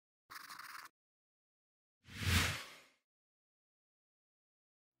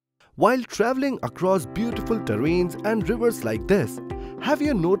While traveling across beautiful terrains and rivers like this, have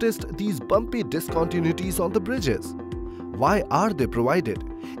you noticed these bumpy discontinuities on the bridges? Why are they provided,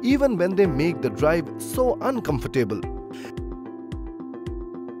 even when they make the drive so uncomfortable?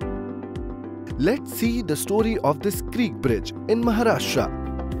 Let's see the story of this creek bridge in Maharashtra.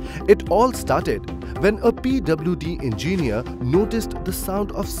 It all started when a PWD engineer noticed the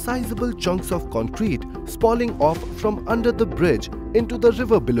sound of sizable chunks of concrete spalling off from under the bridge into the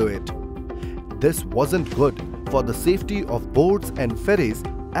river below it. This wasn't good for the safety of boats and ferries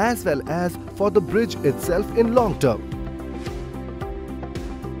as well as for the bridge itself in long term.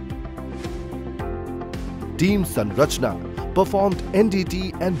 Team Sanrachana performed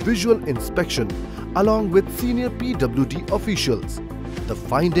NDT and visual inspection along with senior PWD officials. The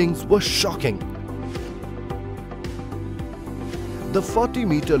findings were shocking. The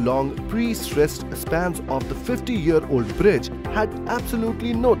 40-meter-long pre-stressed spans of the 50-year-old bridge had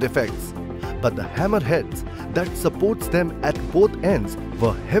absolutely no defects, but the hammerheads that supports them at both ends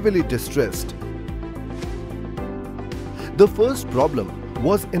were heavily distressed. The first problem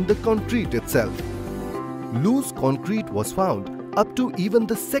was in the concrete itself. Loose concrete was found up to even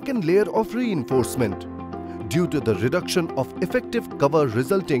the second layer of reinforcement. Due to the reduction of effective cover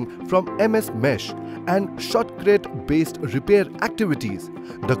resulting from MS mesh and shotcrete-based repair activities,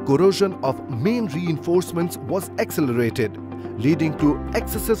 the corrosion of main reinforcements was accelerated, leading to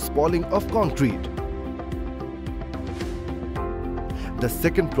excessive spalling of concrete. The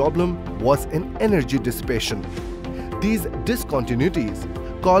second problem was in energy dissipation. These discontinuities,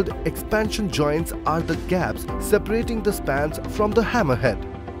 called expansion joints, are the gaps separating the spans from the hammerhead.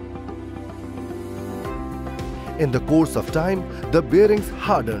 In the course of time, the bearings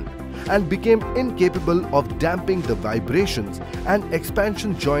hardened and became incapable of damping the vibrations, and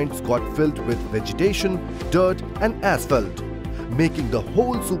expansion joints got filled with vegetation, dirt and asphalt, making the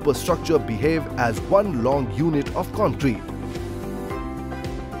whole superstructure behave as one long unit of concrete.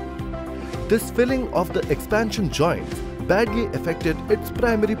 This filling of the expansion joints badly affected its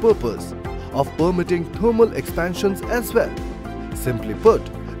primary purpose of permitting thermal expansions as well. Simply put,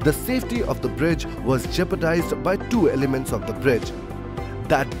 the safety of the bridge was jeopardized by two elements of the bridge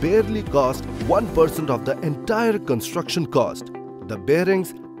that barely cost 1% of the entire construction cost: the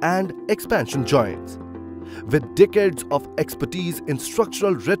bearings and expansion joints. With decades of expertise in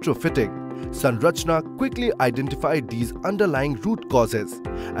structural retrofitting, Sanrachana quickly identified these underlying root causes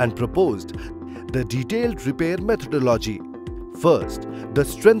and proposed the detailed repair methodology. First, the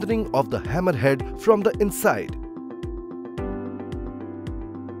strengthening of the hammerhead from the inside.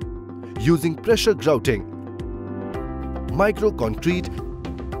 Using pressure grouting, micro-concrete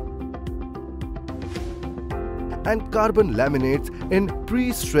and carbon laminates in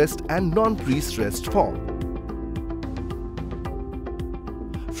pre-stressed and non-pre-stressed form.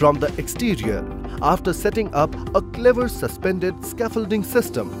 From the exterior, after setting up a clever suspended scaffolding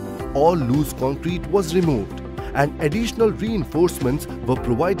system, all loose concrete was removed and additional reinforcements were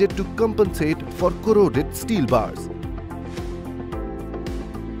provided to compensate for corroded steel bars.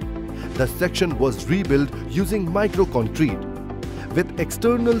 The section was rebuilt using micro-concrete with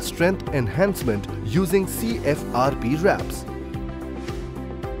external strength enhancement using CFRP wraps.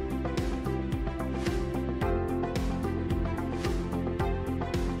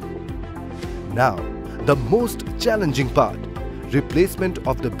 Now, the most challenging part: replacement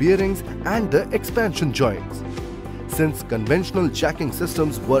of the bearings and the expansion joints. Since conventional jacking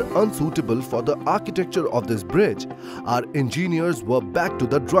systems were unsuitable for the architecture of this bridge, our engineers were back to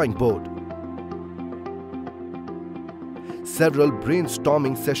the drawing board. Several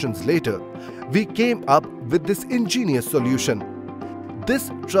brainstorming sessions later, we came up with this ingenious solution.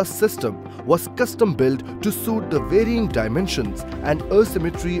 This truss system was custom built to suit the varying dimensions and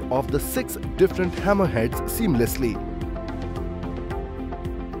asymmetry of the 6 different hammerheads seamlessly.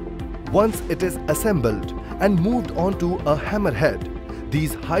 Once it is assembled and moved onto a hammerhead,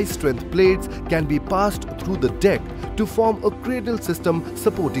 these high-strength plates can be passed through the deck to form a cradle system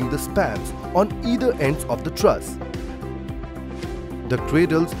supporting the spans on either ends of the truss. The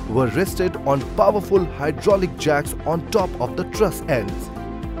cradles were rested on powerful hydraulic jacks on top of the truss ends.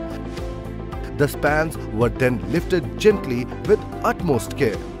 The spans were then lifted gently with utmost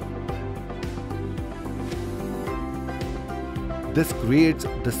care. This creates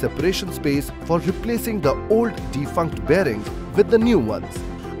the separation space for replacing the old defunct bearings with the new ones,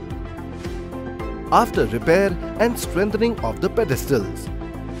 after repair and strengthening of the pedestals.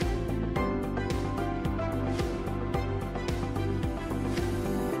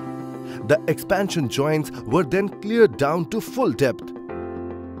 The expansion joints were then cleared down to full depth.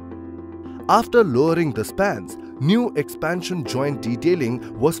 After lowering the spans, new expansion joint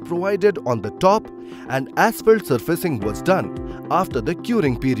detailing was provided on the top and asphalt surfacing was done after the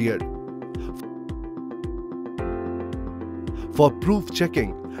curing period. For proof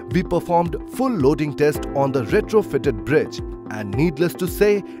checking, we performed full loading test on the retrofitted bridge, and needless to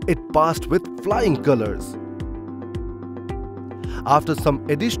say, it passed with flying colors. After some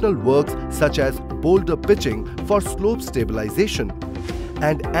additional works such as boulder pitching for slope stabilization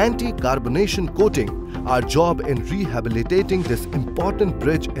and anti-carbonation coating, our job in rehabilitating this important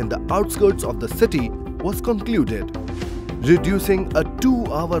bridge in the outskirts of the city was concluded, reducing a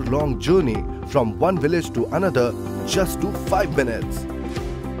 2-hour-long journey from one village to another just to 5 minutes.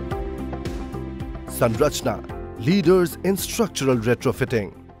 Sanrachana, leaders in structural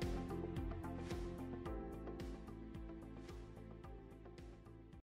retrofitting.